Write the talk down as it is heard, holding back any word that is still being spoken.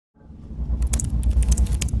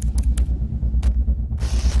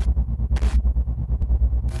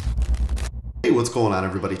Hey, what's going on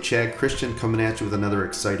everybody? Chad Christian coming at you with another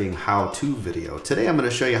exciting how-to video. Today I'm going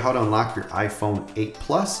to show you how to unlock your iPhone 8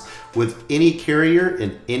 Plus with any carrier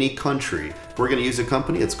in any country. We're going to use a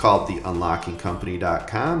company, it's called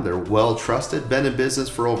theunlockingcompany.com. They're well trusted, been in business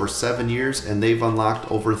for over 7 years, and they've unlocked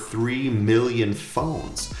over 3 million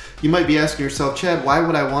phones. You might be asking yourself, Chad, why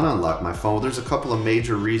would I want to unlock my phone? Well, there's a couple of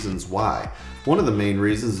major reasons why. One of the main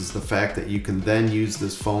reasons is the fact that you can then use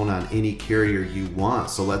this phone on any carrier you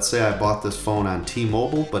want. So let's say I bought this phone on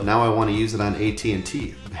T-Mobile, but now I want to use it on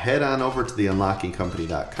AT&T. Head on over to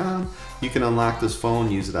theunlockingcompany.com. You can unlock this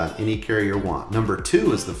phone, use it on any carrier you want. Number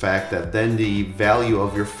two is the fact that then the value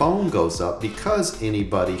of your phone goes up because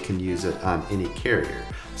anybody can use it on any carrier.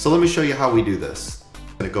 So let me show you how we do this.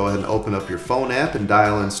 I'm going to go ahead and open up your phone app and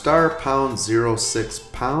dial in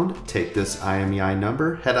 *#06#. Take this IMEI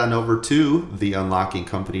number, head on over to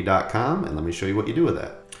theunlockingcompany.com, and let me show you what you do with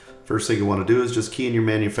that. First thing you want to do is just key in your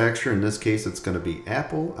manufacturer. In this case, it's going to be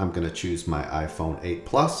Apple. I'm going to choose my iPhone 8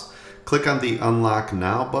 Plus. Click on the Unlock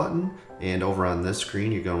Now button, and over on this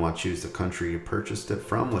screen, you're going to want to choose the country you purchased it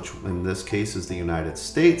from, which in this case is the United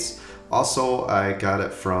States. Also, I got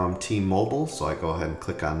it from T-Mobile, so I go ahead and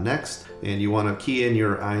click on Next. And you want to key in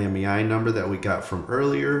your IMEI number that we got from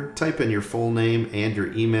earlier, type in your full name and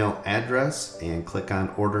your email address, and click on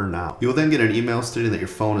Order Now. You will then get an email stating that your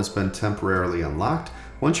phone has been temporarily unlocked.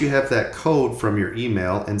 Once you have that code from your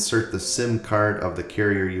email, insert the SIM card of the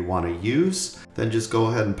carrier you want to use. Then just go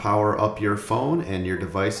ahead and power up your phone and your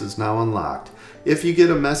device is now unlocked. If you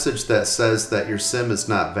get a message that says that your SIM is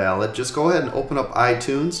not valid, just go ahead and open up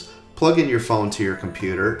iTunes, plug in your phone to your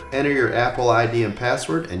computer, enter your Apple ID and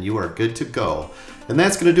password, and you are good to go. And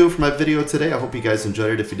that's going to do it for my video today. I hope you guys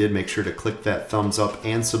enjoyed it. If you did, make sure to click that thumbs up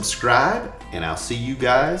and subscribe, and I'll see you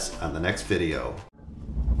guys on the next video.